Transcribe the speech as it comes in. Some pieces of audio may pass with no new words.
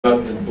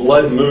about the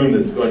blood moon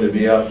that's going to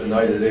be out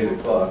tonight at 8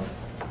 o'clock.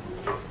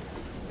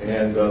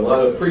 And a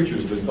lot of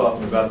preachers have been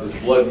talking about this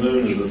blood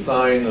moon as a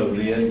sign of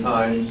the end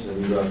times.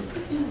 And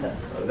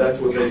that's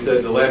what they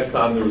said the last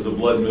time there was a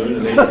blood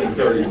moon in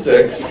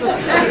 1836.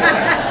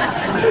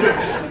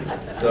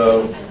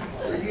 So,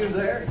 Were you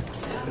there?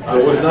 I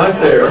was not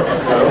there.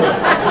 No.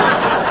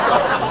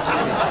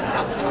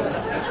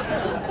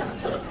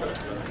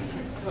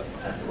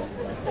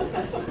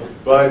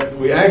 But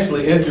we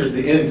actually entered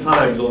the end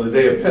times on the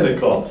day of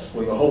Pentecost,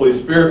 when the Holy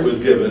Spirit was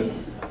given.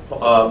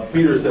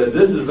 Peter said,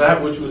 "This is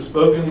that which was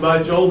spoken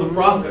by Joel the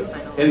prophet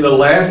in the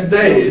last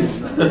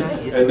days."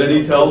 And then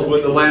he tells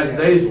when the last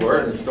days were,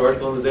 and it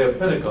starts on the day of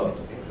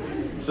Pentecost.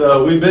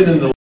 So we've been in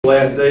the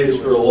last days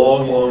for a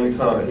long, long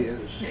time.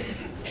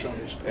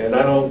 And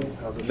I don't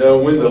know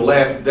when the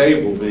last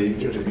day will be.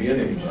 It could be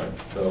any time.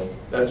 So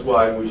that's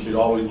why we should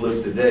always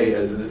live today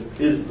as it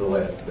is the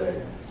last day,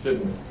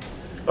 shouldn't we?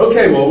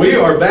 Okay, well, we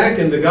are back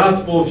in the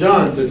Gospel of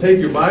John, so take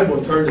your Bible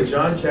and turn to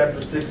John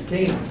chapter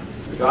 16.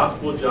 The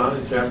Gospel of John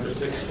in chapter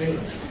 16.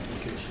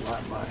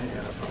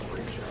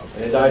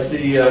 And I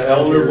see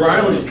Eleanor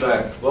Briley's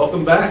back.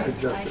 Welcome back.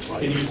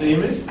 Can you see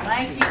me?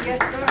 Thank you,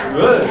 yes, sir.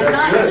 Good,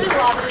 that's good.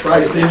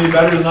 Probably see me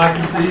better than I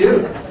can see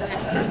you.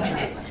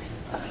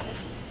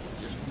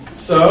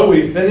 So,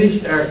 we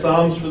finished our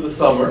Psalms for the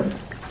summer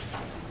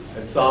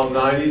at Psalm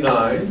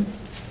 99.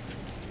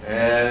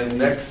 And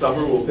next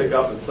summer we'll pick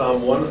up at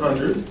Psalm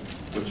 100,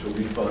 which will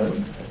be fun,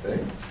 I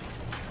think.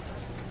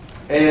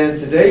 And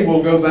today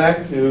we'll go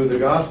back to the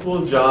Gospel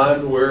of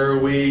John, where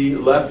we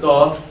left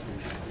off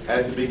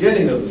at the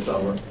beginning of the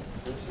summer.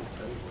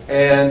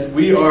 And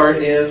we are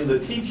in the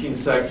teaching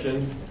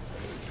section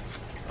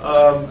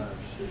of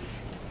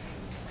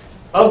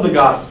the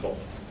Gospel.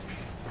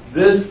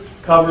 This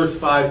covers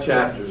 5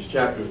 chapters.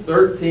 Chapter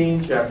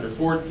 13, chapter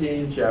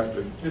 14,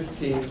 chapter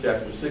 15,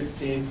 chapter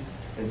 16,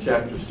 and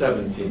chapter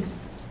 17.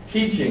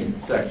 Teaching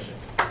section.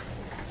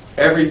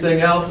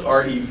 Everything else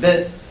are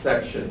event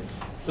sections.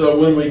 So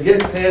when we get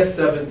past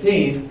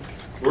 17,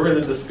 we're going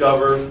to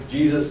discover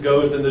Jesus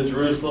goes into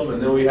Jerusalem,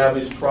 and then we have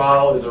his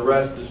trial, his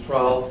arrest, his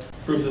trial,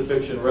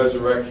 crucifixion,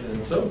 resurrection,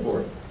 and so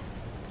forth.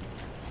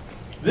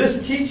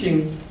 This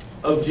teaching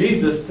of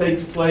Jesus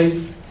takes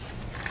place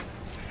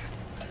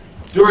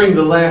during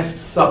the Last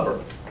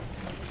Supper.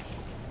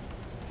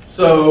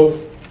 So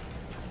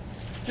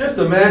just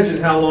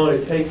imagine how long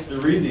it takes to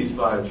read these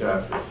 5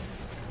 chapters.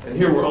 And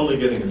here we're only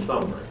getting a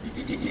summary.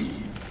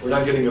 We're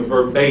not getting a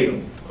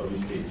verbatim of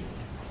his teaching.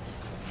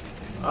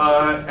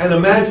 And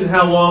imagine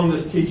how long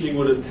this teaching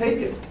would have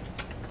taken.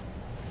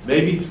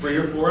 Maybe 3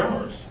 or 4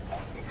 hours.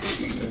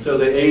 And so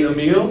they ate a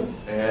meal,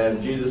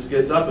 and Jesus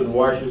gets up and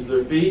washes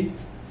their feet.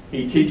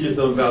 He teaches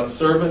them about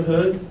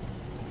servanthood.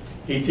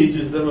 He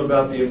teaches them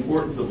about the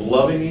importance of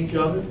loving each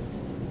other.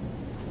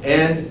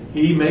 And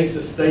he makes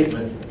a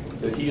statement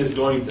that he is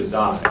going to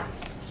die.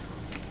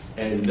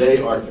 And they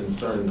are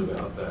concerned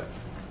about that.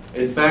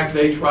 In fact,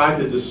 they try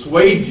to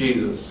dissuade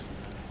Jesus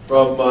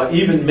from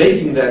even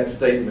making that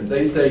statement.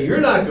 They say, "You're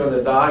not going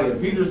to die."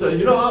 And Peter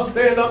says, "I'll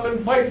stand up and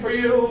fight for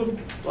you."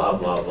 Blah,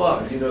 blah,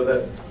 blah. You know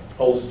that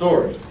whole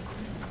story.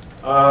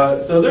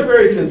 So they're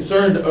very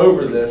concerned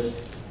over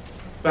this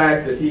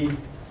fact that he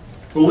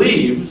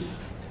believes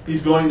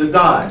he's going to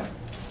die.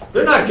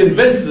 They're not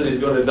convinced that he's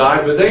going to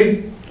die, but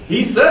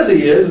he says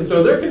he is, and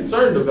so they're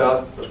concerned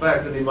about the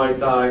fact that he might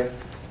die,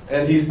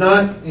 and he's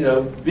not,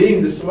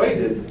 being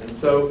dissuaded. And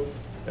so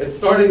it's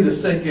starting to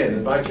sink in.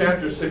 And by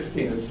chapter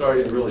 16, it's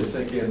starting to really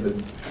sink in that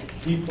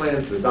he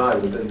plans to die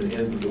within the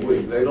end of the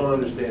week. They don't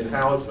understand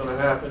how it's going to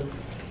happen,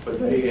 but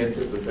they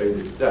anticipate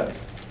his death.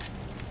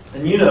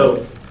 And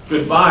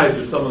goodbyes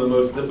are some of the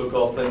most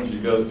difficult things you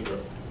go through.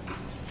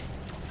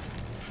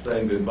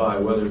 Saying goodbye,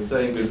 whether it's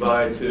saying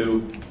goodbye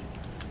to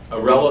a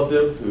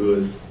relative who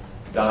is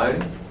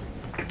dying,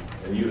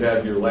 and you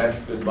have your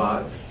last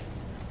goodbye.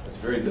 That's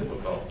very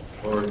difficult.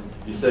 Or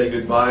you say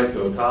goodbye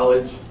to a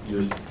college,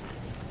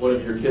 one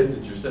of your kids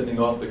that you're sending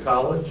off to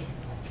college.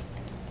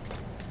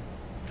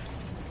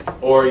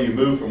 Or you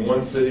move from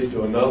one city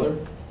to another.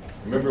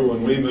 Remember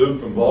when we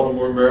moved from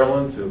Baltimore,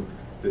 Maryland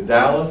to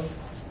Dallas?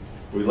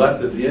 We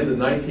left at the end of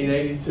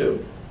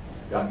 1982.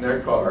 Got in our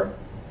car.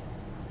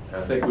 I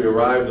think we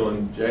arrived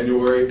on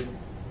January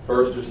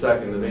 1st or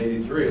 2nd of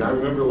 83. And I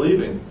remember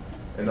leaving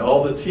and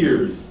all the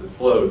tears that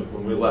flowed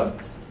when we left.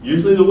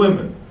 Usually the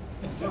women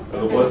are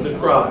the ones that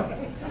cry.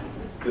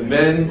 The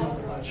men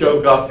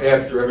choke up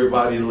after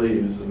everybody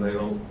leaves, and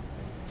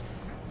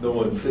no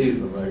one sees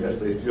them. I guess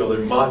they feel they're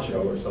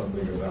macho or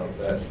something about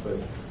that.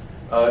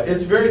 But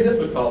it's very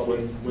difficult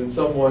when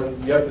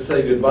you have to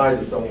say goodbye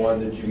to someone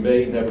that you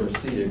may never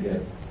see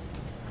again.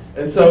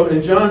 And so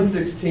in John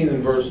 16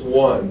 and verse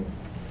 1,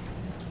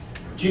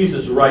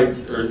 Jesus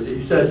writes, or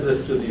he says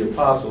this to the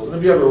apostles. And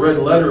if you have a red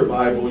letter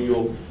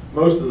Bible,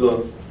 most of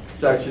the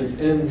sections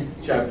in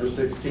chapter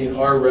 16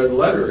 are red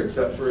letter,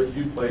 except for a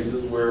few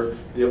places where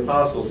the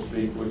apostles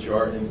speak, which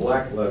are in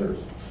black letters.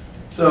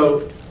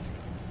 So,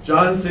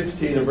 John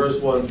 16 and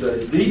verse 1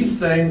 says, "These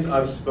things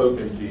I've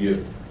spoken to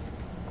you,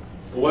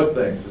 What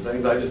things? The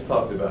things I just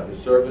talked about. His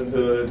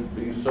servanthood,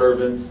 being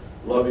servants,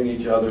 loving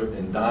each other,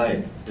 and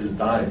dying. His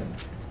dying.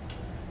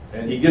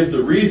 And he gives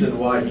the reason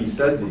why he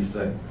said these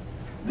things.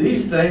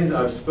 These things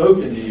I've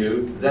spoken to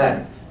you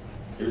that.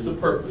 Here's the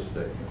purpose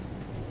statement.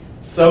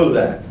 So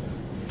that.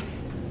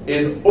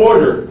 In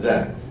order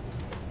that.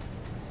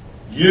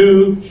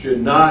 You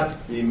should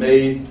not be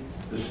made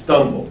to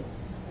stumble.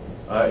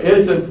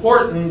 It's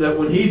important that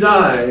when he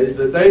dies,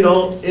 that they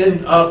don't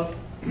end up,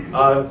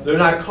 they're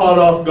not caught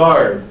off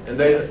guard,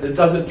 and it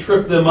doesn't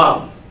trip them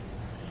up.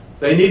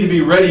 They need to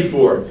be ready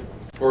for it,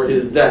 for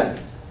his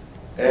death.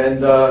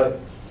 And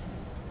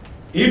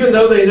even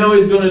though they know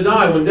he's going to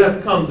die, when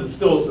death comes, it's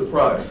still a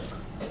surprise.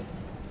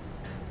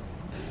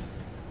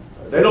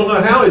 They don't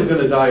know how he's going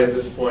to die at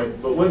this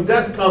point, but when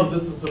death comes,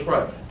 it's a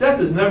surprise.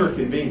 Death is never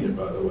convenient,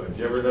 by the way. Did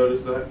you ever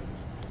notice that?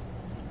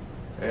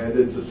 And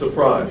it's a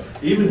surprise.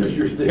 Even if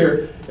you're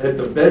there at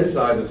the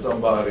bedside of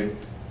somebody,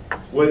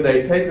 when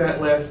they take that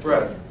last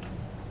breath,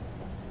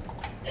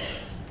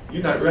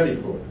 you're not ready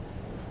for it.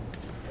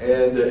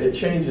 And it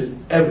changes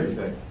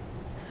everything.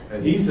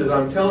 And he says,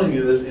 I'm telling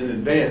you this in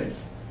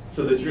advance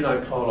so that you're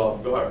not caught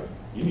off guard.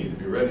 You need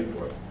to be ready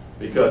for it.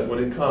 Because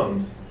when it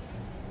comes,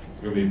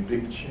 there will be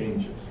big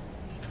changes.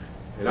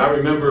 And I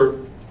remember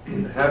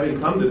having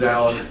come to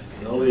Dallas,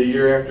 and only a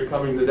year after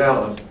coming to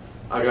Dallas,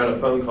 I got a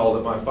phone call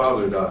that my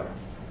father died.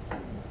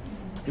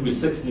 He was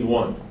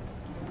 61.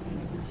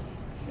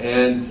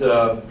 And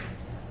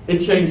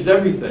it changed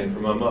everything for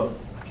my mother.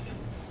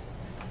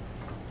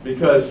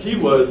 Because she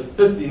was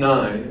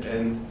 59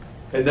 and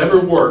had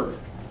never worked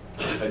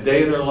a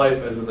day in her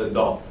life as an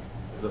adult,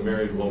 as a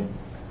married woman.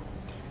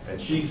 And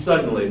she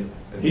suddenly,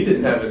 and he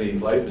didn't have any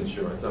life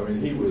insurance. I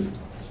mean, he was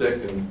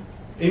sick, and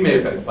he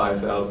may have had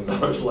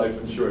 $5,000 life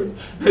insurance.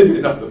 Maybe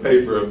enough to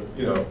pay for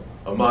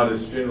a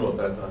modest funeral at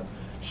that time.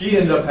 She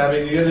ended up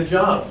having to get a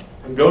job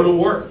and go to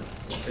work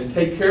and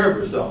take care of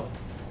herself.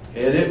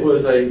 And it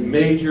was a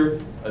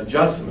major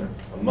adjustment,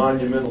 a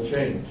monumental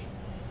change.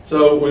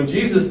 So when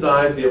Jesus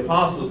dies, the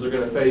apostles are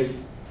going to face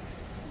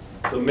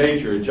some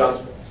major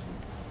adjustments.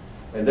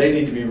 And they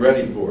need to be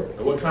ready for it.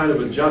 And what kind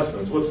of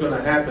adjustments? What's going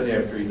to happen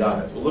after he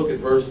dies? Well, look at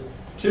verse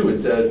 2.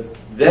 It says,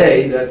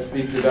 they, that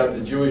speaks about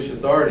the Jewish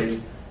authorities,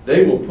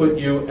 they will put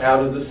you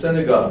out of the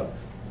synagogue.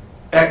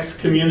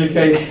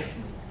 Excommunication.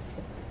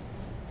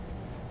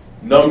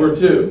 Number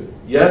 2.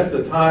 Yes,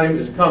 the time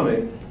is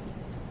coming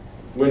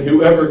when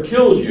whoever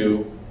kills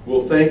you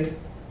will think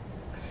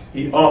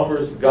he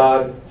offers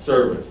God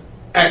service.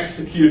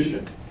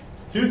 Execution.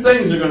 2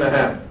 things are going to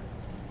happen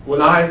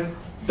when I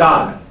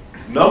die.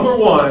 Number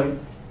 1,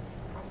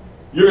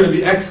 you're going to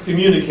be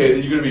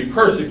excommunicated, you're going to be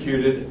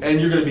persecuted, and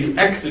you're going to be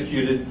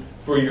executed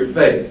for your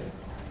faith.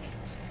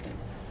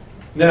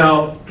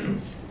 Now,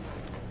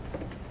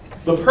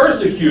 the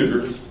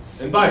persecutors,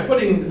 and by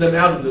putting them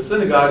out of the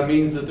synagogue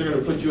means that they're going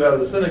to put you out of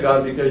the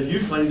synagogue because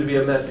you claim to be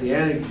a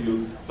Messianic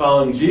Jew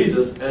following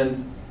Jesus,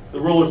 and the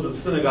rulers of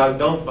the synagogue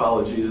don't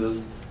follow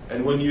Jesus.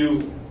 And when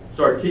you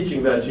start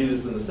teaching about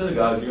Jesus in the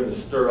synagogue, you're going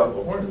to stir up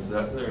a hornet's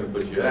nest, and they're going to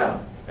put you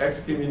out.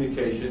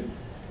 Excommunication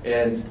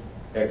and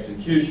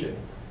execution.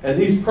 And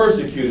these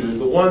persecutors,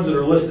 the ones that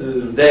are listed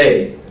as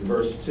they, in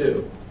verse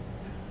 2,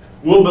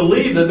 will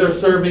believe that they're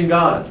serving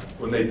God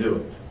when they do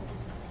it.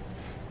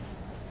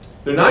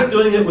 They're not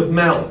doing it with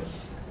malice.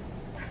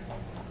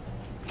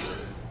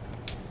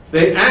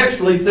 They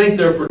actually think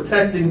they're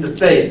protecting the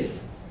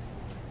faith.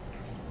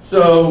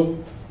 So,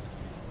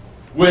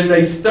 when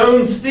they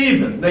stone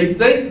Stephen, they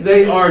think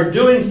they are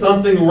doing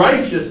something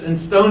righteous in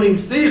stoning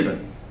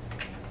Stephen.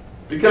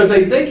 Because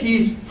they think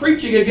he's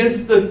preaching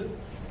against the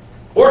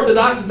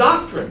Orthodox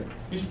doctrine.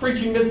 He's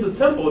preaching against the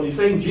temple, and he's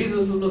saying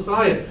Jesus is the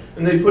Messiah.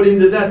 And they put him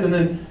to death. And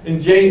then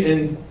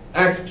in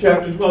Acts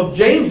chapter 12,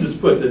 James is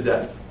put to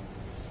death.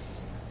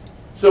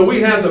 So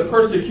we have the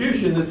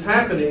persecution that's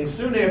happening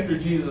soon after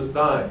Jesus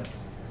died.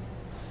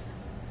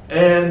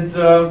 And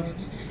the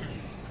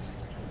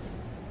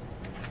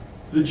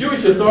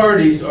Jewish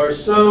authorities are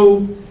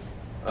so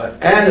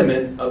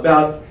adamant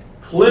about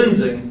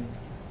cleansing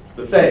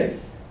the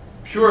faith,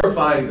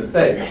 purifying the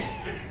faith,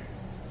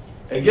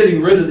 and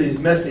getting rid of these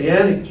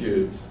Messianic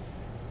Jews,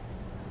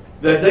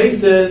 that they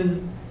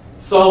send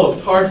Saul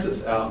of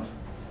Tarsus out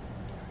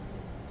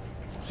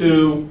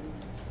to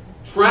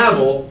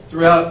travel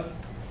throughout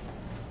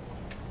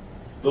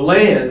the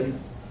land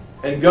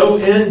and go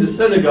into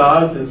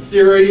synagogues in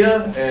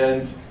Syria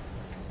and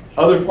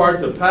other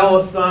parts of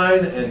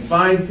Palestine and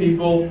find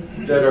people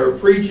that are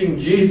preaching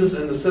Jesus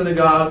in the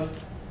synagogues,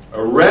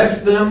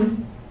 arrest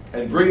them,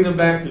 and bring them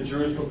back to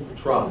Jerusalem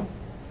for trial.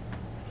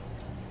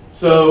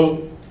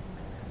 So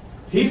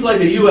he's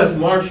like a U.S.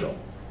 Marshal,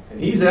 and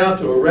he's out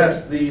to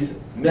arrest these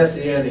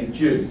Messianic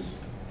Jews.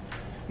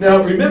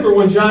 Now, remember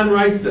when John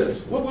writes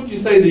this, what would you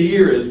say the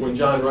year is when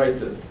John writes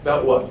this?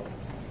 About what?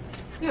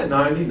 Yeah,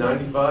 90,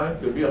 95,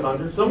 could be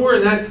 100. Somewhere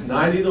in that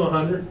 90 to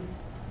 100.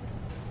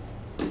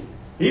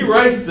 He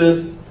writes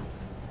this,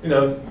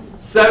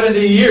 70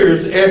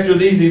 years after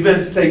these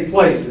events take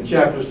place in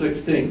chapter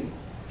 16.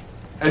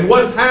 And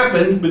what's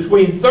happened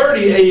between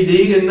 30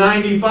 AD and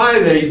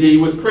 95 AD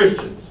with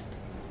Christians?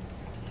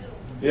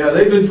 Yeah,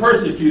 they've been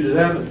persecuted,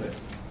 haven't they?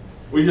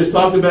 We just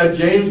talked about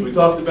James. We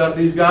talked about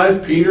these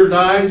guys. Peter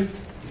died.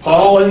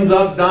 Paul ends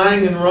up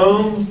dying in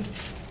Rome.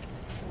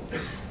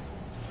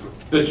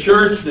 The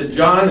church that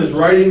John is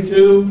writing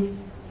to,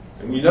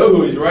 and we know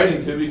who he's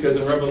writing to because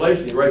in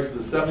Revelation he writes to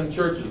the 7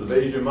 churches of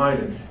Asia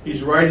Minor.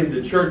 He's writing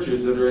to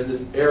churches that are in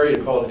this area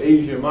called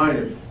Asia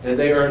Minor, and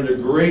they are under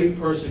great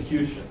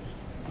persecution.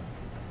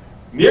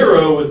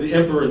 Nero was the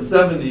emperor in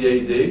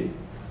 70 AD,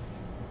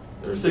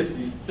 or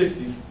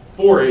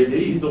 64 AD.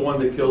 He's the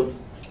one that killed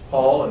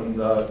Paul and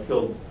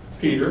killed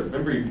Peter.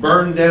 Remember, he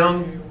burned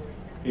down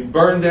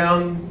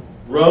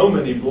Rome,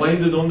 and he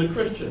blamed it on the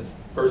Christians,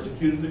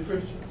 persecuted the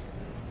Christians.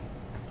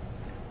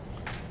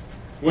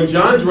 When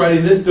John's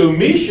writing this,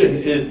 Domitian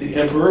is the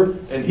emperor,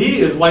 and he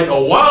is like a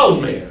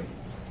wild man.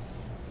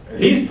 And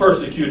he's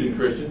persecuting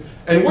Christians.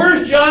 And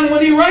where's John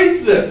when he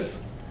writes this?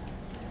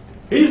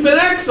 He's been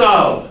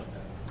exiled.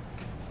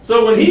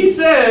 So when he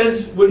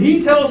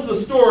tells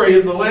the story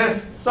of the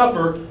Last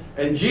Supper,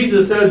 and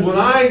Jesus says, when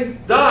I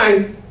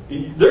die,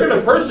 they're going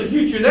to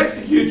persecute you and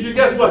execute you.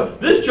 Guess what?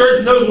 This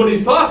church knows what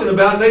he's talking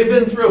about. They've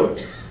been through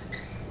it.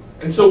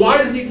 And so why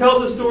does he tell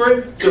the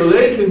story? So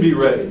they can be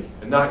ready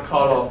and not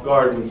caught off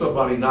guard when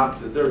somebody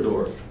knocks at their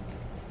door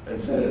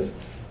and says,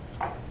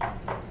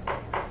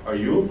 are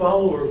you a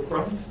follower of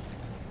Christ?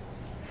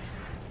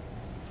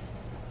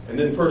 And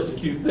then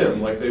persecute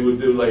them like they would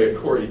do like a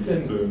Corrie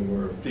ten Boom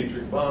or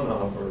Dietrich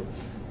Bonhoeffer,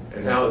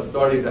 and how it's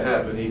starting to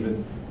happen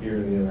even here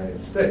in the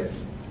United States,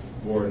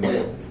 more and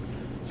more.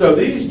 So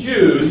these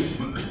Jews,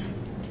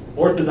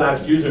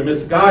 Orthodox Jews, are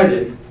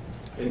misguided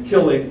in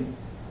killing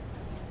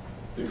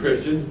the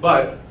Christians,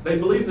 but they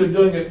believe they're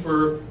doing it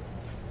for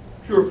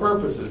pure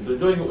purposes. They're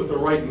doing it with the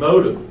right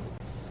motive.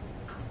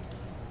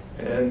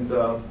 And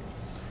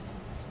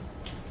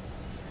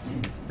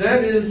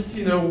that is,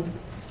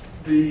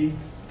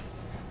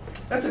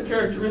 that's a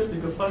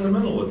characteristic of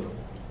fundamentalism.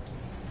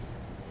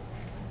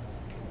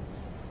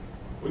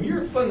 When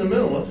you're a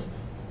fundamentalist,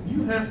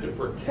 you have to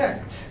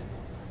protect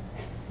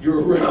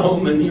your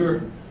realm and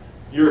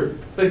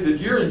think that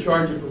you're in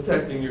charge of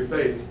protecting your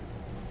faith.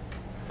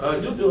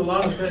 You'll do a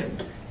lot of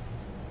things.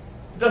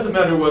 It doesn't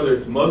matter whether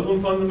it's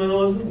Muslim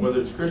fundamentalism, whether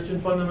it's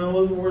Christian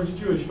fundamentalism, or it's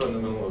Jewish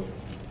fundamentalism.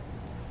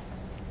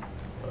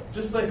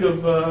 Just think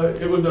of,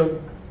 it was a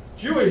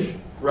Jewish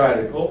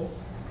radical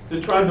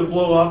that tried to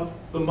blow up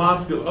the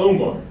Mosque of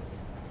Omar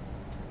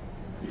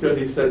because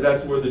he said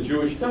that's where the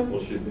Jewish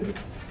temple should be.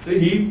 See,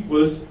 he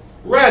was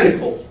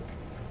radicalized.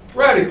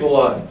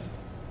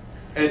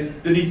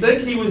 And did he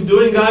think he was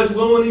doing God's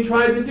will when he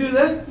tried to do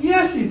that?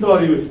 Yes, he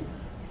thought he was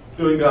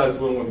doing God's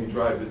will when he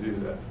tried to do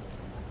that.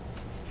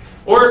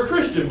 Or a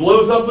Christian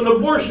blows up an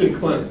abortion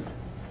clinic.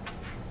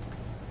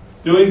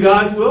 Doing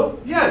God's will?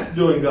 Yes,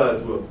 doing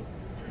God's will.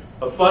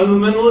 A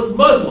fundamentalist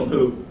Muslim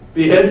who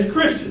beheads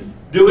Christians.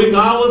 Doing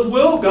Allah's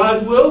will,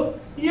 God's will?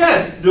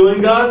 Yes,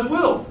 doing God's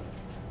will.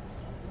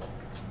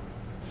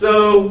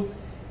 So,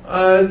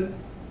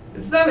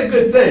 it's not a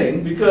good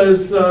thing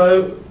because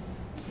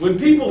when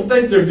people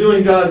think they're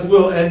doing God's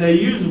will and they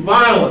use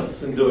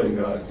violence in doing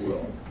God's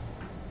will,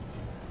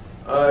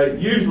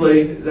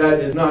 usually that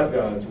is not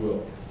God's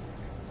will.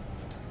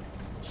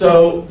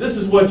 So this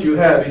is what you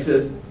have. He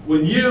says,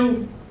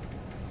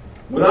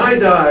 when I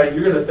die,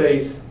 you're going to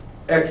face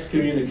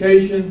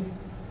excommunication.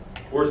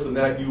 Worse than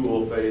that, you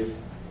will face,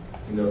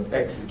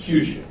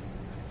 execution.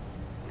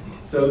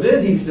 So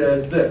then he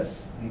says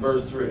this in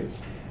verse 3.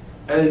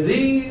 And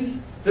these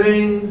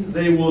things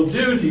they will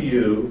do to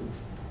you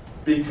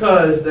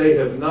because they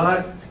have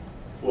not,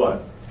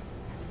 what?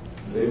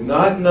 They've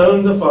not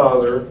known the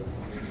Father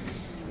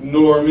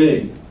nor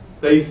me.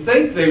 They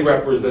think they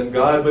represent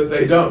God, but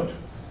they don't.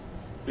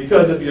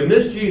 Because if you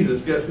miss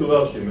Jesus, guess who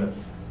else you miss?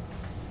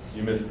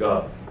 You miss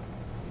God.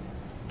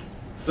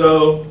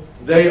 So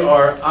they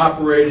are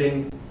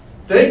operating,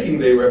 thinking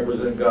they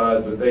represent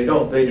God, but they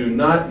don't. They do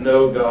not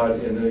know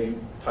God in any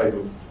type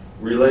of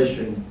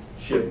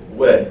relationship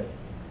way.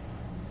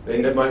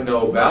 They might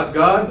know about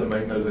God, they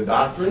might know the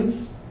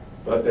doctrines,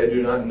 but they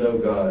do not know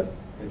God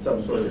in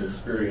some sort of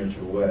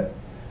experiential way.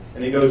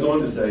 And he goes on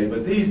to say,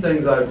 but these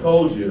things I've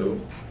told you,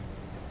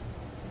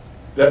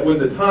 that when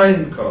the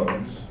time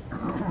comes,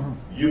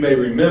 you may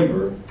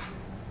remember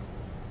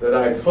that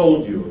I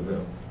told you of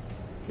them.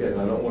 Again,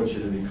 I don't want you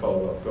to be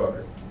caught off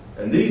guard.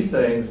 And these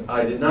things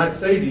I did not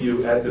say to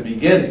you at the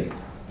beginning.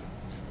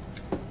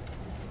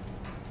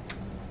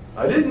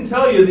 I didn't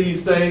tell you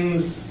these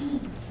things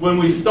when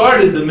we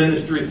started the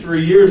ministry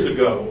 3 years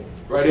ago,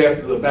 right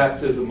after the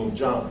baptism of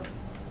John.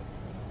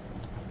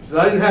 He said,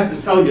 I didn't have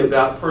to tell you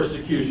about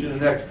persecution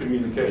and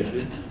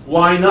excommunication.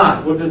 Why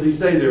not? What does he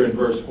say there in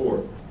verse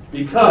 4?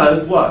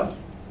 Because what?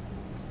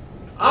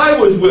 I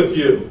was with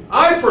you.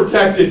 I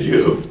protected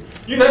you.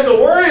 You didn't have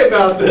to worry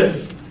about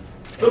this.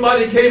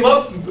 Somebody came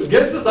up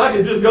against us, I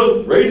could just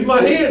go raise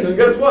my hand, and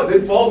guess what?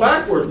 They'd fall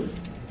backwards.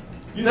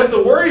 You didn't have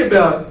to worry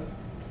about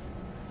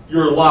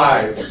your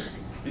lives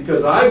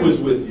because I was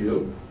with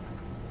you.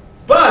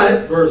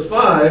 But, verse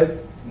 5,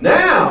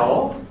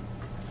 now,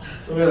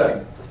 look at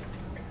that.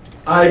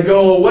 I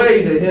go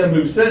away to him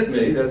who sent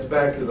me, that's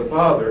back to the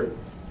Father.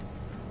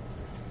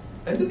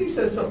 And then he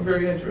says something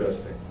very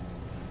interesting.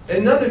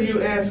 And none of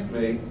you ask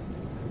me,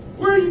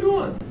 where are you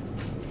going?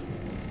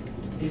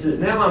 He says,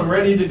 now I'm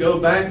ready to go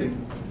back,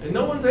 and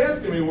no one's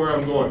asking me where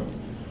I'm going.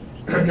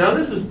 Now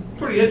this is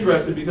pretty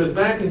interesting because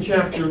back in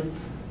chapter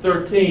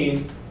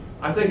 13,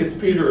 I think it's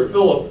Peter or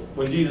Philip,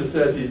 when Jesus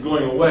says he's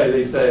going away,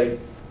 they say,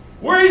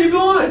 where are you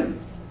going?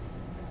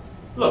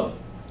 Look,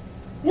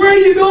 where are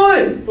you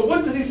going? But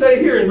what does he say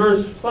here in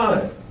verse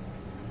 5?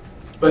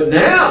 But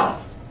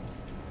now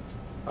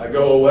I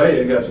go away,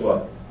 and guess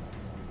what?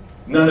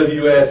 None of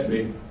you ask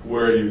me,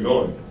 where are you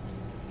going?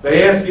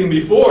 They asked him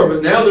before,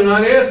 but now they're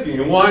not asking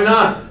him. Why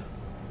not?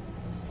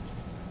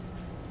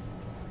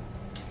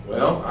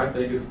 Well, I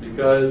think it's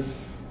because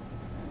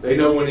they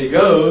know when he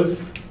goes,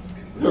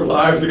 their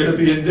lives are going to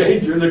be in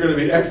danger. They're going to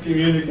be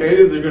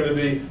excommunicated. They're going to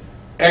be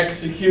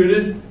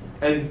executed.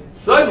 And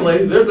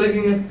suddenly, they're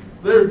thinking,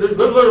 they're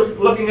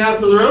looking out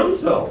for their own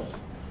selves.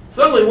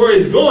 Suddenly, where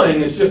he's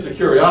going is just a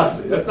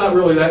curiosity. That's not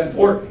really that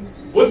important.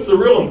 What's the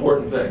real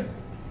important thing?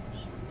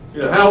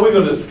 How are we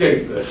going to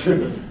escape this?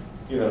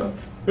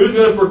 Who's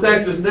going to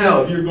protect us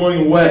now if you're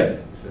going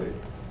away? See?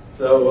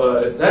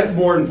 So that's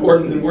more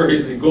important than where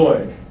is he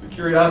going. The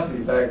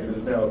curiosity factor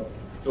is now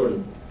sort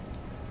of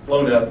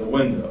blown out the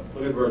window.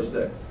 Look at verse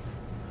 6.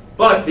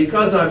 But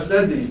because I've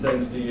said these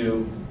things to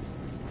you,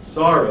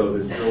 sorrow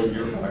has filled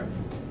your heart.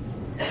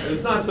 And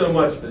it's not so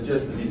much that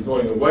just that he's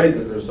going away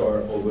that they're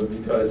sorrowful, but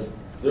because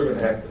they're going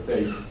to have to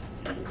face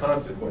the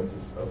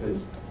consequences of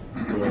his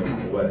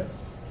going away.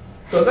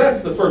 So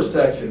that's the first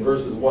section,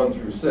 verses 1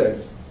 through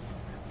 6.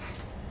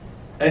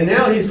 And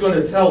now he's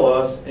going to tell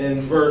us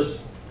in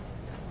verse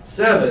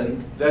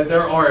 7 that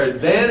there are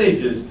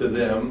advantages to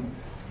them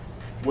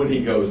when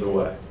he goes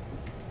away.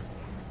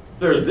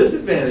 There are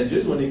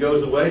disadvantages when he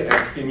goes away: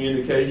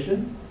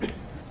 excommunication,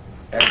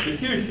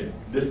 execution,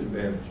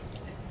 disadvantage.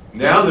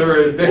 Now there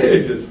are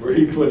advantages when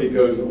he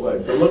goes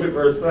away. So look at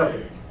verse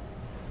 7.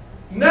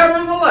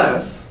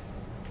 Nevertheless,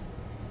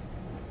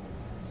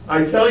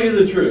 I tell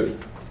you the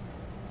truth,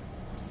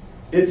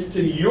 it's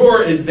to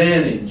your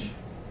advantage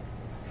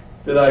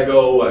that I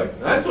go away.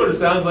 Now, that sort of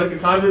sounds like a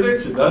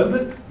contradiction, doesn't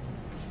it?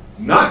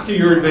 Not to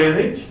your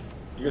advantage.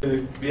 You're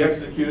going to be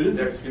executed,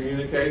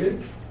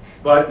 excommunicated.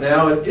 But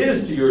now it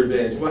is to your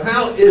advantage. Well,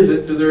 how is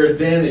it to their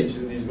advantage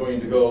that he's going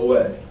to go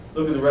away?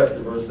 Look at the rest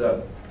of verse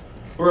 7.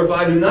 For if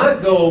I do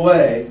not go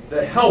away,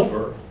 the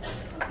Helper,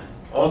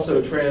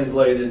 also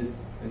translated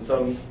in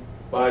some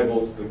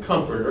Bibles, the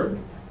Comforter,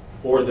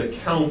 or the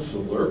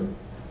Counselor,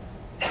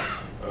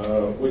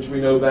 which we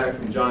know back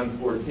from John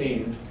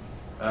 14,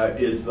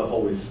 is the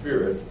Holy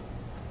Spirit.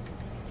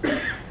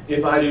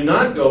 If I do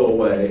not go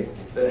away,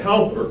 the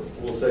Helper,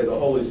 we'll say the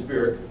Holy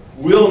Spirit,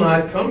 will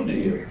not come to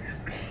you.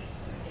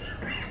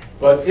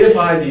 But if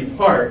I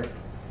depart,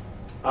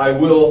 I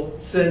will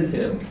send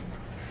him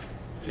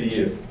to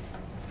you.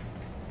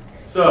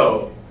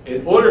 So,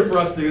 in order for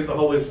us to get the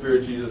Holy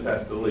Spirit, Jesus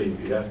has to leave.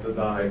 He has to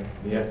die, and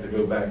he has to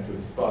go back to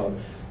his Father.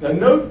 Now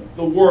note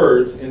the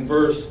words in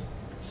verse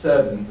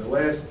 7, the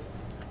last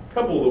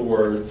couple of the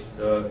words.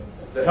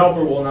 The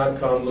Helper will not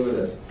come, look at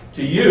this.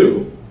 To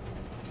you,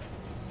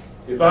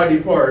 if I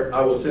depart,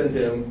 I will send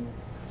him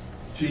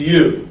to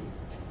you.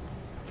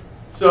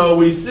 So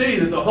we see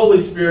that the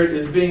Holy Spirit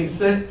is being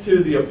sent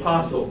to the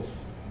apostles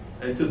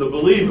and to the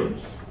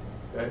believers.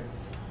 Okay?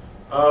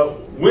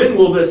 When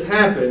will this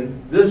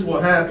happen? This will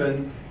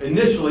happen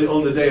initially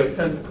on the day of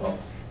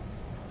Pentecost.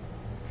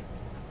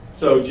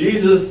 So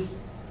Jesus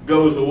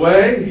goes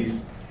away,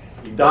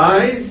 he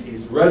dies,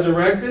 he's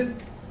resurrected.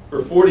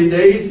 For 40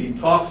 days he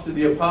talks to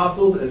the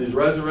apostles in his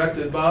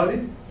resurrected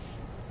body.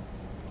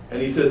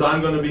 And he says,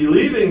 I'm going to be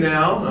leaving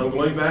now. I'm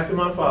going back to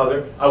my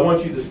Father. I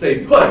want you to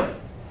stay put.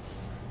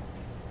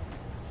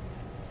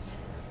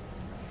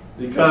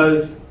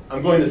 Because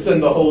I'm going to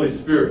send the Holy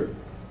Spirit.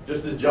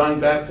 Just as John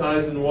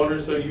baptized in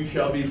water, so you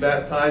shall be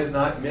baptized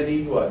not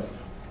many, what?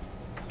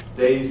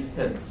 Days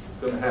hence. It's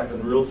going to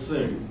happen real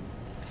soon.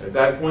 At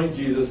that point,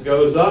 Jesus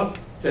goes up.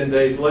 10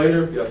 days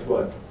later, guess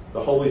what?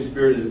 The Holy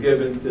Spirit is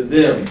given to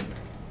them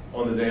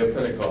on the day of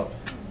Pentecost.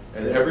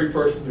 And every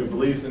person who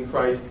believes in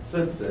Christ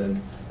since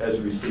then has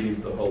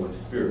received the Holy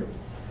Spirit.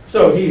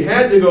 So he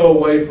had to go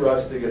away for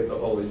us to get the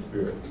Holy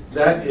Spirit.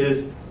 That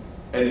is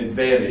an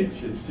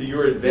advantage. It's to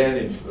your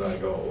advantage that I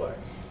go away.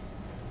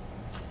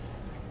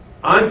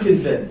 I'm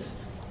convinced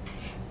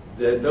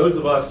that those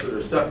of us that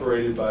are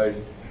separated by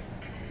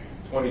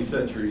 20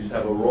 centuries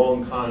have a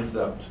wrong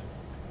concept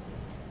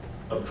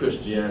of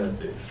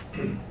Christianity.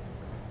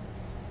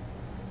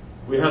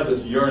 We have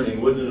this yearning.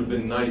 Wouldn't it have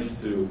been nice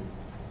to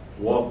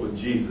walk with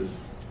Jesus,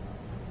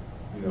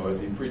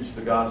 as he preached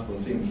the gospel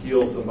and see him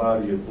heal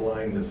somebody of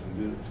blindness?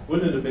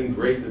 Wouldn't it have been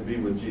great to be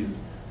with Jesus?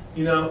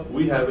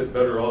 We have it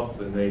better off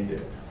than they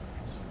did.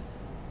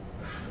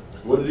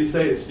 What did he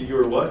say? It's to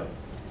your what?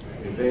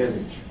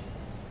 Advantage.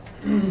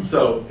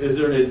 So, is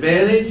there an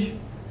advantage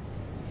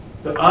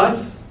to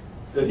us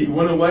that he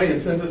went away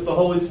and sent us the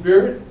Holy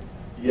Spirit?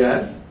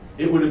 Yes.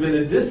 It would have been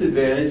a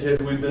disadvantage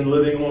had we been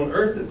living on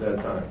earth at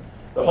that time.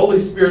 The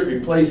Holy Spirit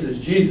replaces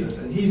Jesus,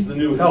 and he's the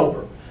new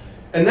helper.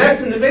 And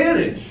that's an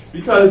advantage,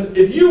 because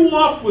if you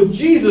walked with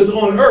Jesus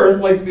on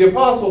earth like the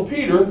Apostle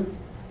Peter,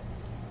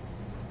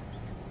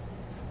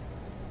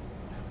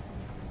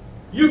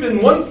 you've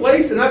been one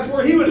place, and that's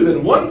where he would have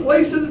been, one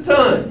place at a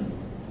time.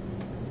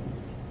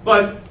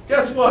 But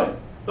guess what?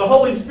 The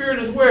Holy Spirit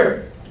is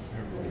where?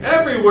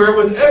 Everywhere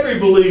with every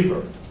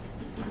believer.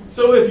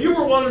 So if you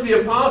were one of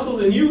the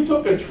apostles and you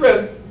took a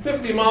trip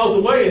 50 miles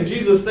away and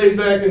Jesus stayed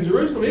back in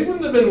Jerusalem, he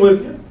wouldn't have been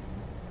with you.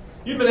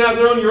 You've been out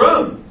there on your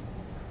own.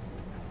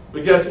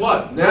 But guess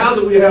what? Now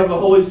that we have the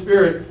Holy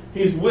Spirit,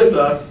 he's with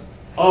us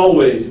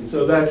always. And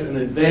so that's an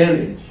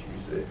advantage,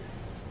 you see.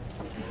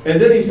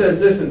 And then he says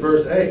this in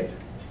verse 8.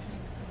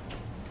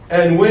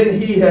 And when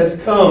he has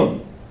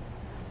come,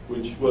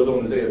 which was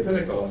on the day of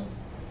Pentecost,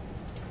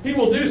 he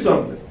will do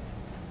something.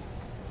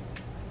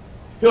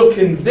 He'll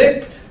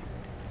convict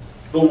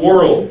the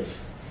world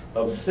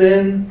of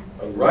sin,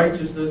 of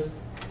righteousness,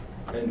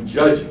 and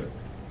judgment.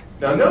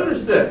 Now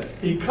notice this.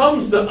 He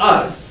comes to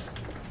us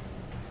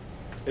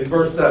in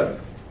verse 7.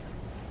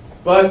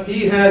 But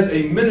he has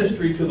a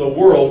ministry to the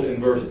world in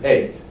verse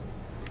 8.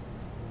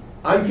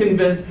 I'm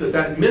convinced that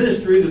that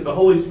ministry that the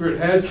Holy Spirit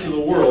has to the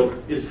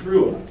world is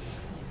through us.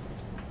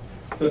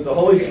 Since the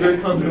Holy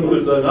Spirit comes and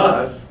lives on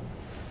us,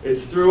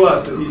 it's through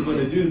us that he's going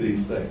to do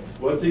these things.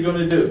 What's he going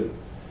to do?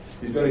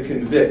 He's going to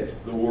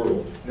convict the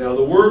world. Now,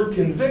 the word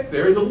convict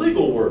there is a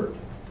legal word.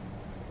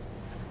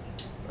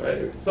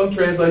 Right? Some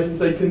translations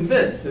say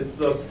convince. It's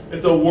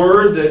a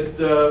word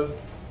that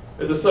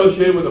is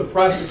associated with a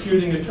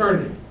prosecuting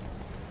attorney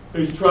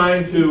who's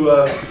trying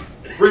to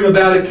bring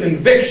about a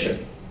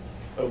conviction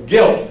of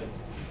guilt,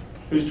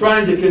 who's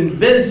trying to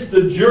convince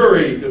the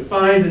jury to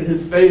find in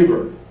his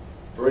favor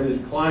or in his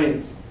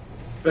client's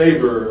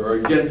favor or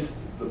against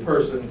the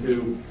person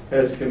who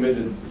has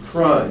committed the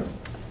crime.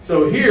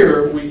 So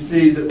here we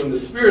see that when the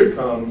Spirit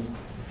comes,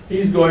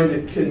 he's going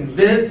to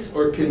convince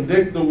or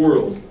convict the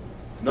world.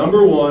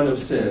 Number 1, of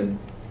sin.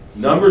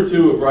 Number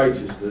 2, of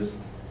righteousness.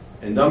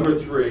 And number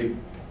 3,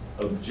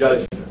 of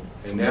judgment.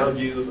 And now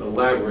Jesus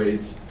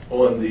elaborates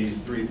on these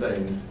 3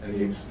 things, and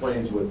he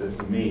explains what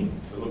this means.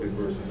 So look at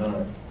verse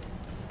 9.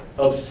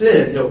 Of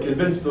sin, he'll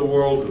convince the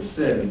world of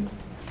sin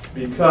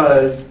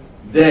because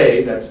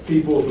they, that's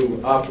people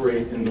who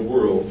operate in the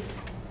world,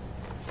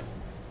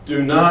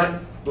 do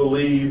not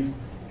believe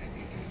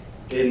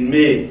in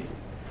me.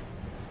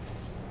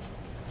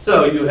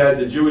 So you had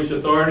the Jewish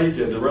authorities,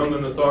 you had the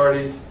Roman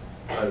authorities.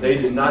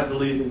 They did not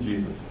believe in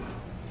Jesus.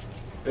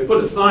 They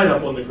put a sign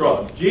up on the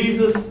cross.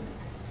 Jesus,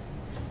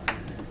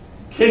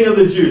 King of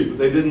the Jews, but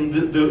they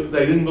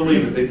didn't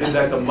believe it. They did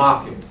that to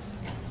mock him.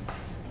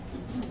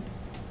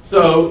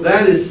 So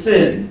that is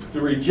sin.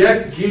 To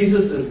reject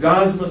Jesus as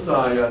God's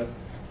Messiah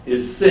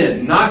is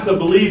sin. Not to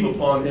believe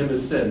upon him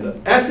is sin. The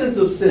essence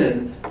of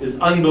sin is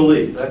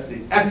unbelief. That's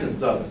the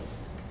essence of it.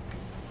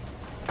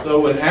 So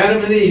when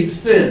Adam and Eve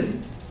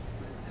sinned,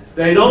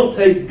 they don't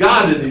take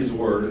God at his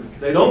word.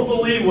 They don't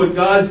believe what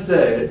God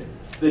said.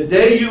 The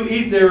day you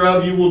eat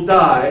thereof, you will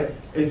die.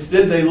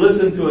 Instead, they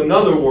listen to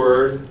another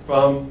word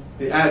from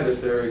the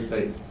adversary,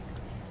 Satan.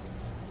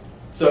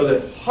 So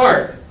the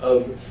heart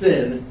of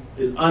sin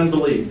is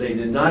unbelief. They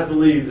did not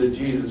believe that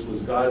Jesus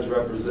was God's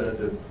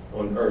representative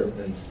on earth.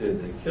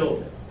 Instead, they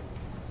killed him.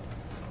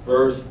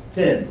 Verse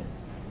 10.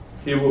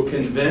 He will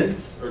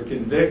convince or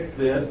convict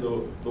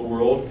the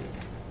world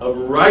of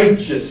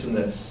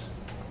righteousness,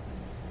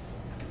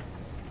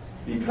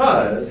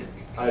 because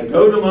I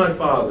go to my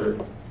Father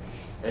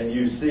and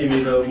you see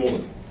me no more.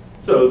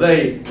 So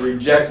they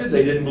rejected,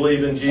 they didn't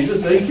believe in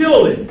Jesus, they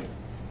killed him.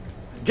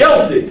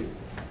 Guilty.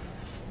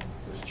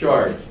 Was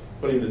charged,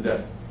 put him to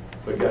death.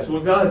 But guess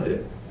what God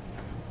did?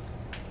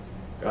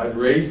 God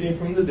raised him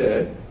from the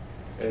dead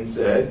and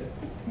said,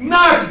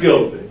 not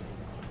guilty.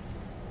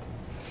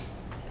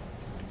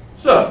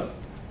 So,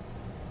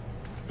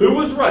 who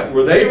was right?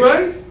 Were they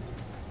right?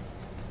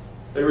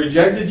 They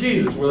rejected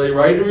Jesus. Were they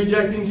right in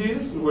rejecting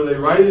Jesus? Were they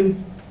right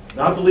in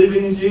not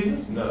believing in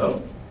Jesus?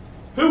 No.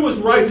 Who was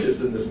righteous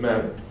in this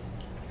matter?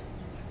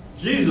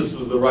 Jesus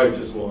was the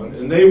righteous one,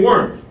 and they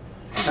weren't.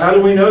 How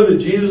do we know that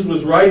Jesus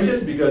was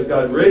righteous? Because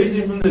God raised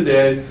him from the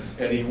dead,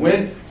 and he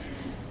went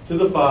to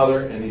the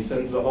Father, and he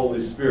sends the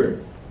Holy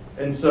Spirit.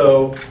 And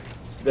so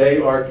they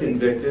are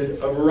convicted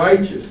of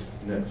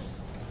righteousness.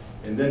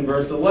 And then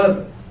verse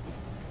 11.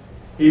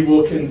 He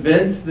will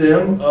convince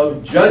them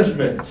of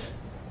judgment,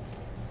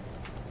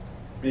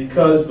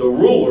 because the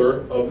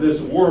ruler of this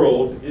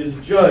world is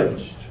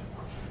judged.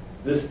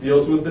 This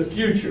deals with the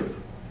future.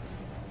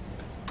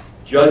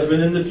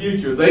 Judgment in the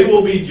future. They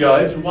will be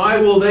judged. Why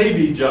will they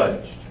be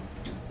judged?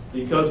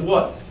 Because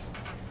what?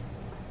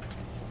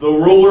 The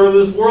ruler of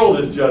this world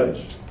is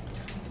judged.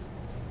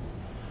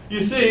 You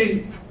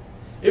see,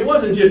 it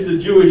wasn't just the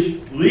Jewish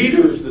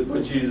leaders that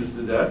put Jesus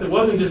to death. It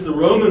wasn't just the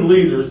Roman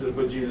leaders that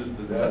put Jesus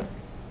to death.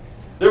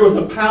 There was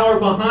a power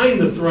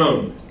behind the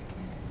throne.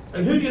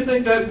 And who do you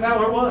think that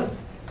power was?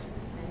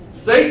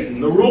 Satan,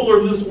 the ruler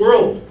of this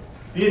world,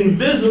 the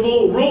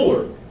invisible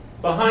ruler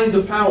behind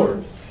the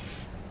powers.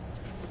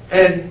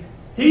 And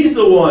he's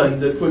the one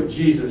that put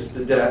Jesus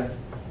to death.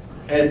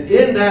 And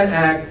in that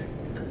act,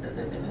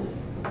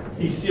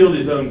 he sealed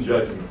his own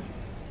judgment.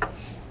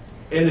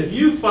 And if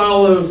you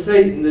follow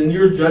Satan, then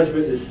your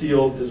judgment is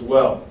sealed as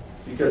well.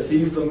 Because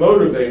he's the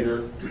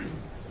motivator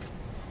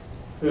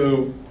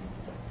who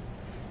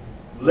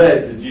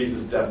led to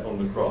Jesus' death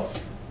on the cross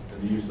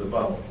and the use of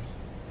violence.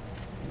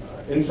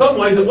 In some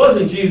ways, it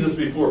wasn't Jesus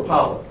before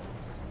Pilate.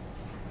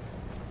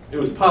 It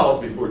was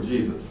Pilate before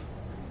Jesus.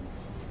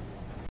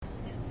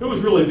 Who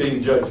was really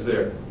being judged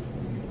there?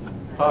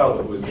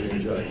 Pilate was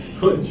being judged.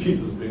 It wasn't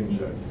Jesus being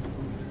judged.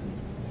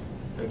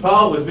 And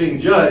Pilate was being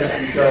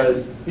judged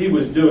because he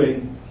was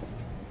doing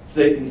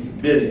Satan's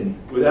bidding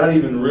without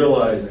even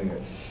realizing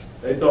it.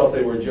 They thought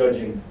they were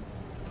judging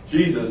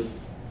Jesus,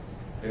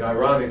 and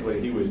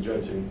ironically, he was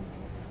judging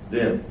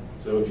them.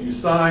 So if you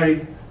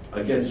side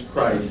against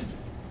Christ,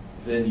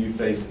 then you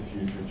face a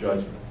future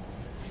judgment.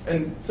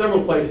 And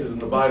several places in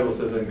the Bible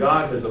says that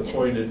God has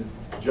appointed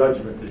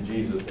judgment to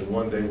Jesus, and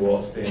one day we'll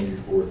all stand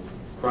before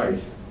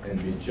Christ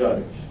and be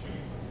judged.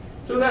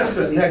 So that's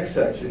the next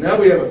section. Now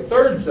we have a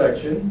third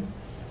section,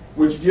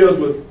 which deals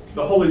with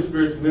the Holy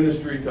Spirit's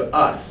ministry to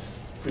us,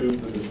 to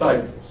the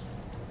disciples.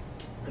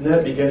 And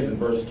that begins in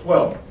verse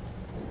 12.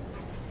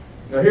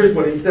 Now here's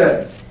what he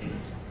says.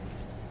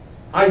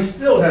 I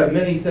still have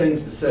many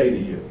things to say to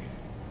you.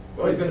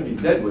 Well, he's going to be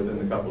dead within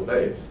a couple of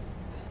days.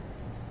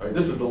 All right,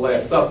 this is the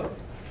Last Supper.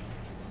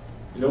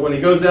 You know, when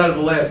he goes out of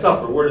the Last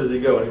Supper, where does he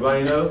go?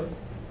 Anybody know?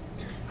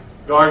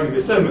 Garden of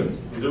Gethsemane.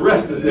 He's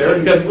arrested there,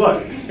 and guess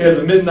what? He has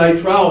a midnight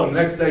trial, and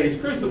the next day he's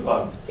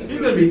crucified. He's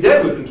going to be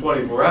dead within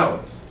 24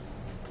 hours.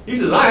 He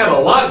says, I have a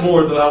lot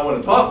more that I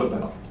want to talk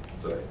about.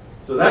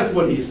 So that's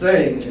what he's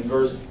saying in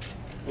verse,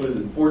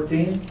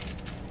 14?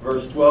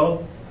 Verse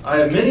 12. I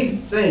have many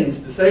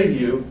things to say to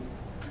you.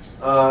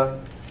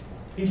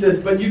 He says,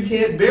 but you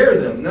can't bear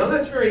them. Now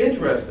that's very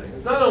interesting.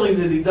 It's not only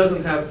that he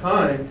doesn't have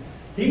time,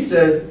 he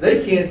says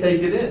they can't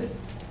take it in.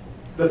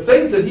 The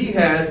things that he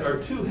has are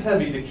too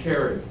heavy to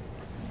carry.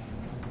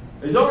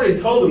 He's already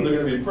told them they're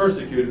going to be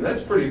persecuted, and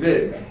that's pretty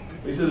big.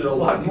 He said there's a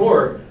lot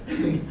more.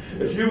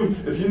 If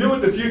you knew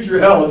what the future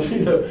held,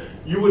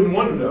 you wouldn't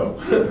want to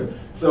know.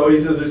 So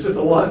he says there's just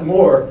a lot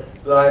more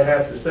that I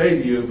have to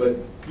say to you, but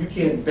you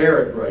can't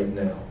bear it right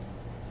now.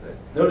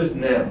 Notice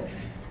now.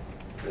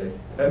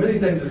 I have many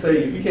things to say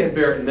to you. You can't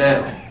bear it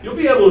now. You'll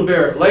be able to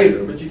bear it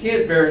later, but you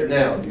can't bear it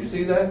now. Do you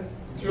see that?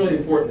 It's really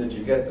important that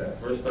you get that.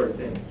 Verse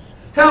 13.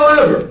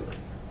 However,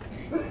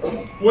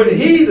 when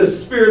he, the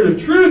Spirit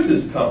of truth,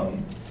 has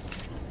come,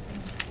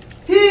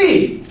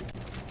 he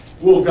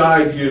will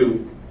guide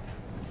you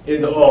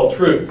into all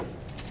truth.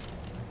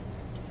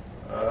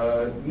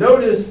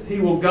 Notice he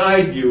will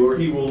guide you, or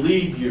he will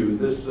lead you.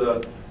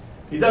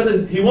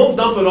 He won't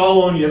dump it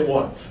all on you at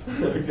once.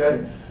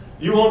 Okay?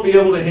 You won't be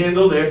able to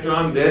handle it after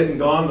I'm dead and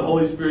gone. The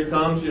Holy Spirit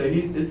comes.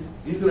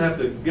 He's going to have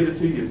to give it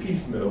to you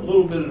piecemeal, a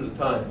little bit at a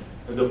time,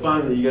 until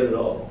finally you get it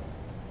all.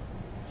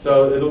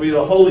 So it'll be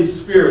the Holy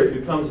Spirit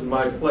who comes in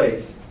my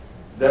place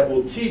that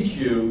will teach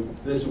you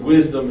this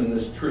wisdom and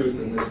this truth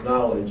and this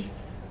knowledge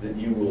that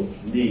you will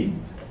need.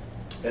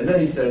 And then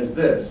he says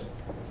this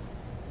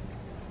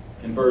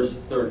in verse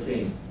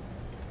 13.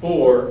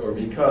 For, or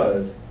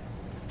because,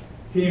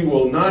 he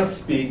will not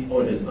speak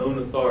on his own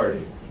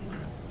authority,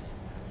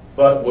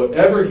 but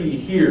whatever he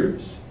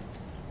hears,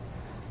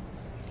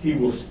 he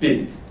will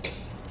speak.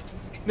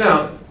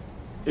 Now,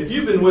 if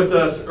you've been with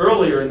us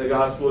earlier in the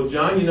Gospel of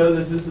John, you know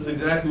that this is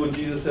exactly what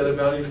Jesus said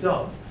about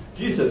himself.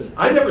 Jesus said,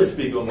 I never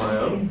speak on my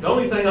own. The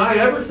only thing I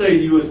ever say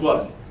to you is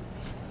what?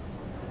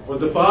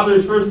 What the Father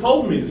has first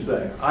told me to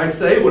say. I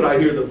say what I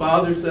hear the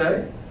Father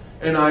say,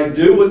 and I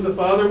do what the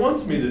Father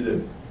wants me to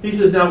do. He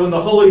says, now when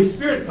the Holy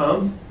Spirit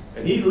comes,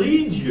 and he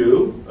leads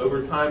you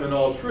over time in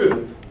all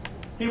truth,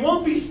 he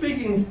won't be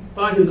speaking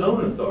by his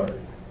own authority.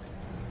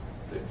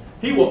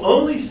 He will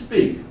only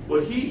speak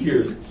what he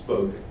hears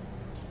spoken.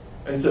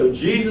 And so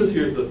Jesus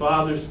hears the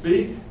Father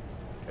speak,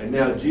 and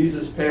now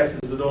Jesus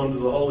passes it on to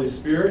the Holy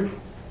Spirit.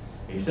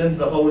 He sends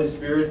the Holy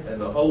Spirit, and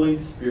the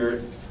Holy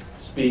Spirit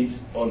speaks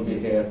on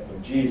behalf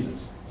of Jesus.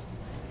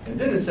 And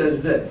then it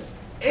says this,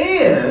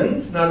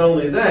 and not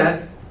only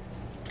that,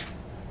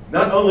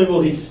 not only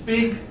will he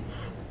speak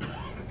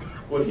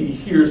what he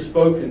hears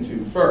spoken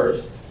to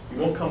first, he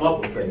won't come up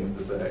with things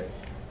to say.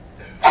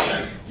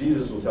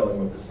 Jesus will tell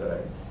him what to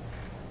say.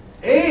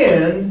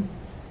 And,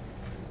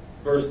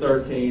 verse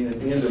 13,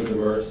 at the end of the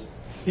verse,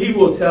 he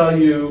will tell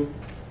you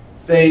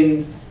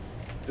things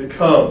to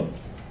come.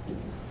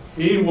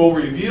 He will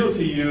reveal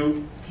to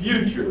you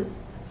future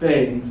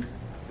things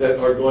that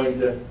are going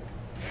to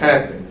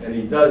happen. And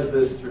he does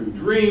this through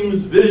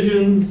dreams,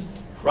 visions,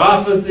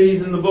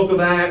 prophecies in the book of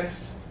Acts.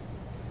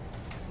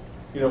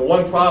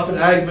 One prophet,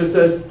 Agabus,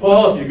 says,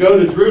 Paul, if you go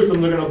to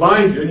Jerusalem, they're going to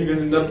bind you and you're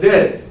going to end up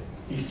dead.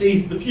 He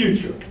sees the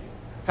future.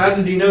 How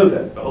did he know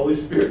that? The Holy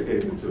Spirit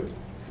gave it to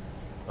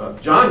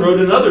him. John wrote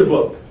another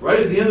book, right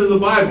at the end of the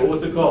Bible.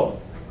 What's it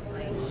called?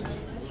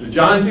 Does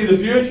John see the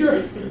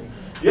future?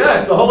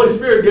 Yes, the Holy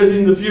Spirit gives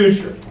him the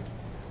future.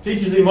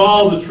 Teaches him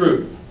all the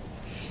truth.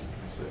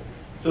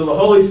 So the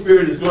Holy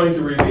Spirit is going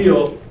to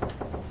reveal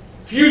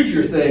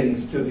future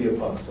things to the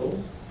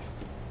apostles.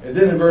 And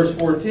then in verse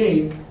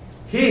 14,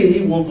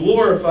 he will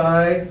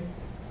glorify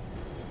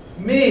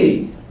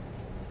me.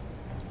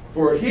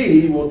 For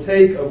he will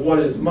take of what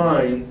is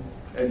mine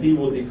and he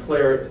will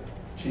declare it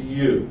to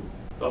you.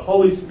 The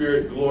Holy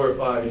Spirit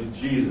glorifies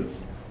Jesus.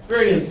 It's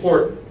very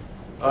important.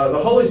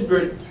 The Holy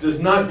Spirit does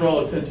not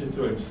draw attention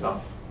to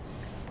himself.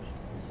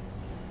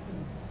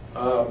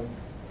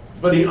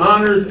 But he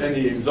honors and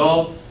he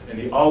exalts and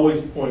he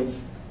always points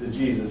to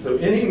Jesus. So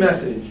any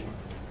message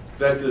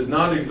that does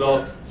not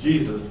exalt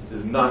Jesus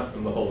is not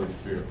from the Holy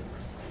Spirit.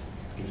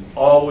 He's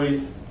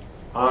always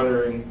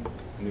honoring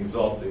and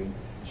exalting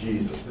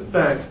Jesus. In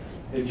fact,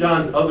 in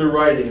John's other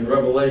writing in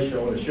Revelation,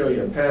 I want to show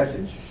you a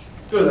passage.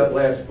 Let's go to that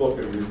last book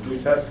of the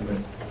New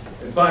Testament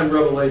and find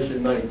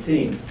Revelation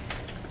 19.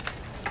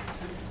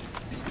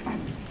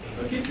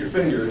 Now keep your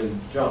finger in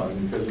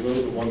John because we'll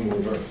look at one more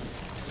verse.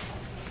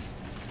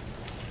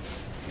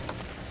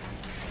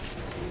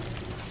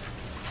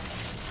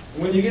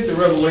 When you get to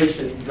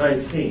Revelation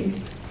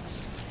 19,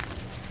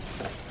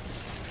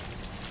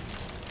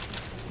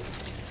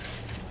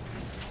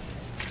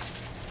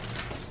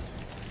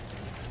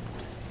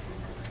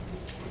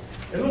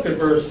 and look at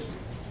verse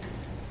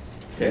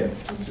 10,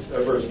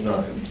 verse 9.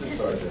 Let's just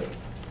start there.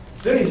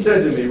 Then he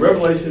said to me,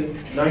 Revelation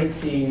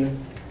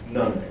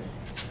 19:9.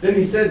 Then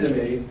he said to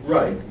me,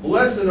 right,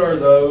 blessed are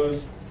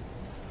those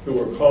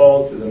who are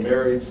called to the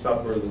marriage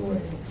supper of the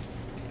Lamb.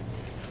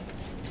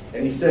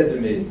 And he said to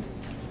me,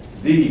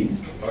 these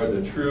are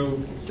the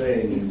true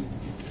sayings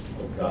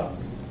of God.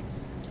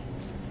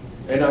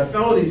 And I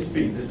fell at his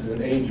feet. This is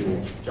an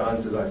angel.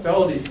 John says, I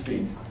fell at his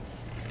feet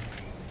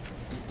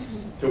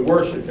to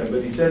worship him.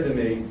 But he said to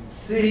me,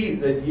 see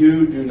that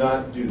you do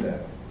not do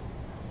that.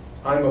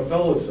 I'm a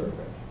fellow servant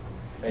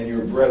and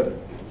your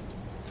brethren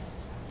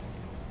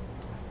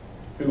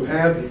who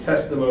have the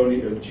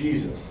testimony of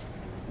Jesus.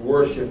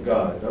 Worship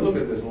God. Now look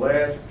at this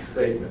last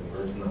statement,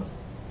 verse 9.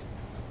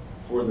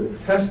 For the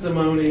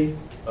testimony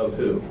of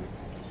who?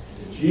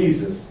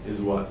 Jesus is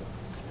what?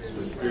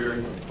 The Spirit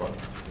of Christ.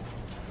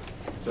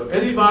 So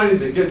anybody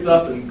that gets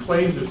up and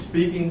claims they're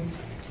speaking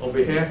on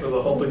behalf of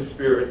the Holy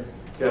Spirit,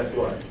 guess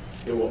what?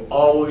 It will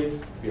always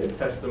be a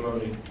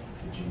testimony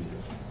to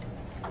Jesus.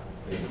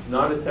 If it's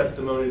not a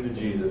testimony to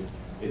Jesus,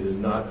 it is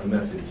not a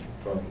message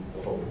from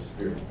the Holy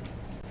Spirit.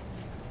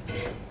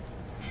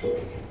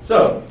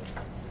 So,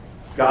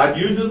 God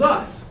uses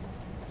us.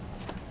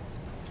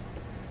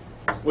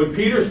 When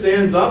Peter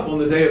stands up on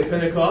the day of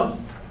Pentecost,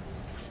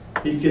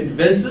 he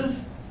convinces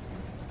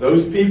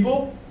those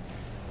people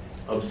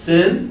of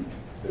sin,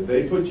 that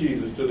they put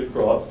Jesus to the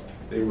cross.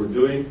 They were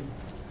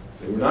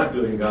not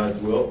doing God's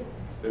will.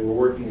 They were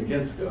working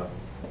against God.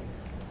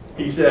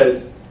 He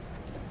says,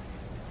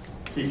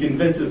 he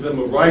convinces them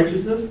of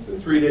righteousness,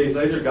 that 3 days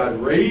later God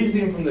raised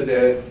him from the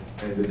dead,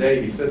 and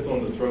today he sits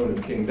on the throne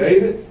of King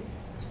David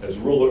as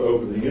ruler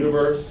over the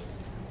universe.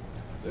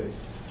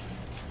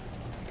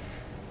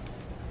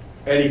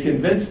 And he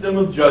convinced them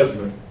of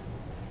judgment.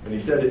 And he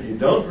said, if you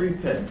don't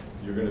repent,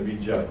 you're going to be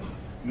judged.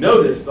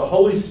 Notice the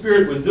Holy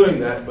Spirit was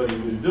doing that, but he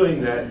was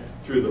doing that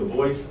through the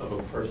voice of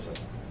a person.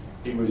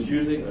 He was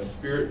using a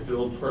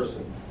Spirit-filled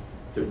person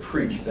to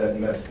preach that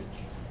message.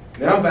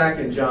 Now back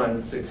in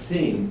John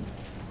 16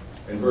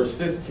 and verse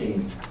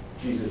 15,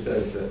 Jesus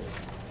says this.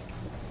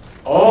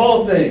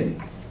 All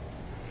things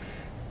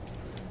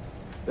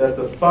that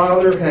the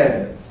Father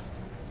has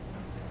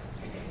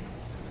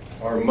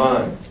are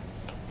mine.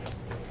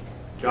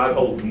 God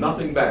holds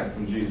nothing back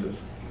from Jesus.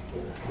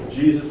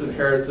 Jesus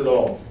inherits it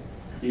all.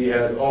 He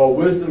has all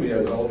wisdom, he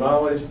has all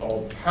knowledge,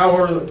 all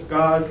power that's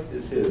God's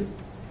is his.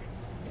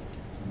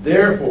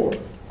 Therefore,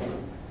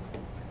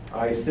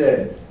 I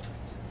said,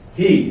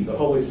 he, the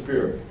Holy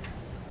Spirit,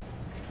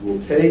 will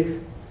take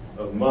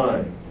of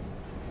mine,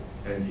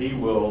 and he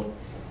will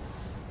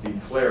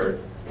declare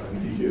it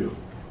unto you.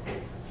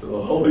 So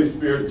the Holy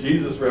Spirit,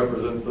 Jesus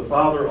represents the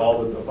Father.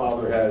 All that the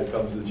Father has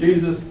comes to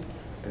Jesus,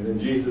 and then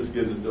Jesus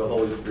gives it to the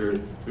Holy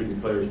Spirit, who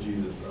declares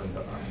Jesus unto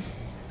us.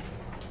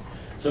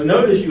 So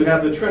notice you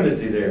have the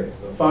Trinity there.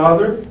 The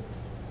Father,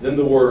 then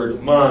the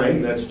word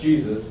mine, that's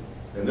Jesus,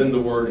 and then the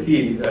word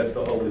he, that's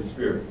the Holy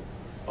Spirit.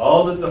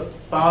 All that the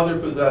Father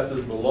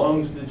possesses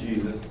belongs to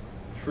Jesus,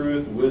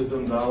 truth,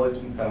 wisdom, knowledge,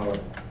 and power.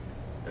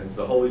 And it's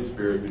the Holy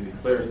Spirit who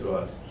declares to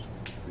us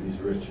these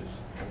riches.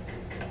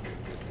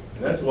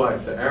 And that's why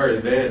it's to our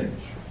advantage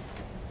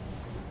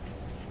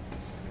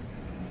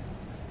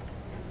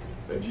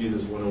that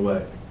Jesus went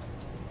away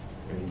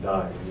and he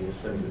died and he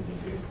ascended and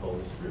he gave the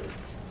Holy Spirit.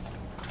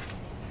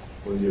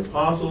 When the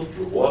apostles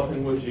were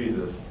walking with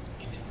Jesus,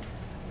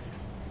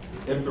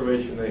 the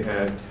information they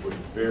had was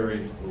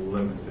very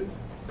limited.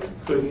 They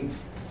couldn't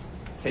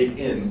take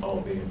in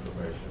all the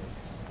information.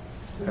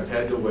 They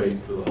had to wait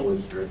for the Holy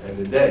Spirit. And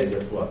today,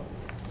 guess what?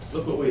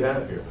 Look what we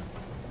have here.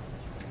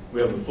 We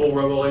have the full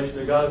revelation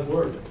of God's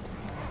Word.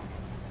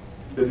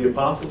 Did the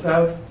apostles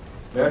have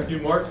Matthew,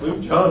 Mark,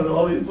 Luke, John, and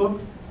all these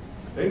books.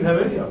 They didn't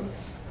have any of it.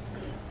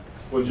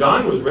 When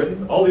John was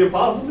written, all the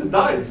apostles had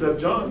died except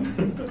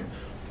John.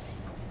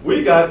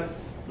 We got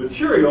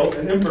material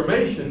and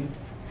information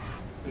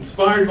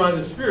inspired by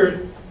the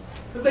Spirit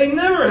that they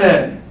never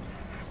had.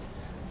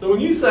 So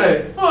when you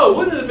say, oh,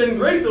 wouldn't it have been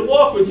great to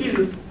walk with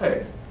Jesus?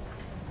 Hey,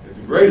 it's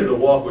greater to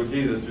walk with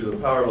Jesus through the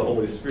power of the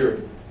Holy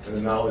Spirit and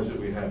the knowledge that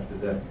we have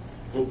today.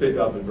 We'll pick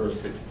up in verse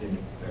 16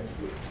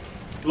 next week.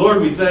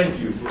 Lord, we thank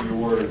you for your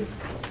word.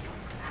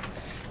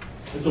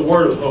 It's a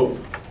word of hope.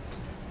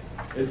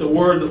 It's a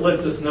word that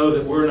lets us know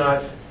that we're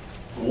not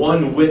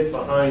one whit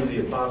behind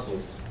the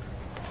apostles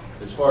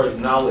as far as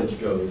knowledge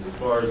goes, as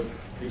far as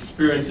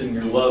experiencing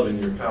your love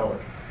and your power.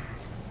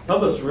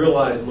 Help us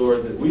realize,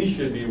 Lord, that we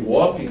should be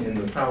walking in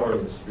the power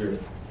of the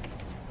Spirit.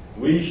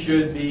 We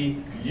should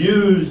be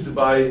used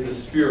by the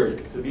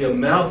Spirit to be a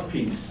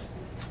mouthpiece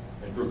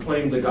and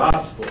proclaim the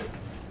gospel,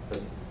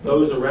 that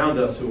those around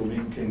us who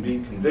can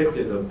be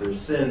convicted of their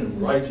sin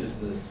and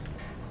righteousness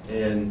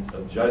and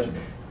of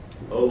judgment.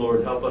 Oh,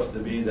 Lord, help us to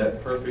be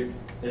that perfect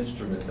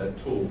instrument,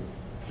 that tool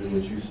through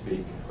which you speak.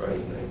 In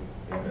Christ's name,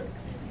 amen.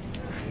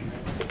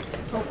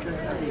 Okay,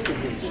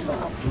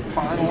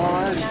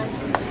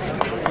 finalize.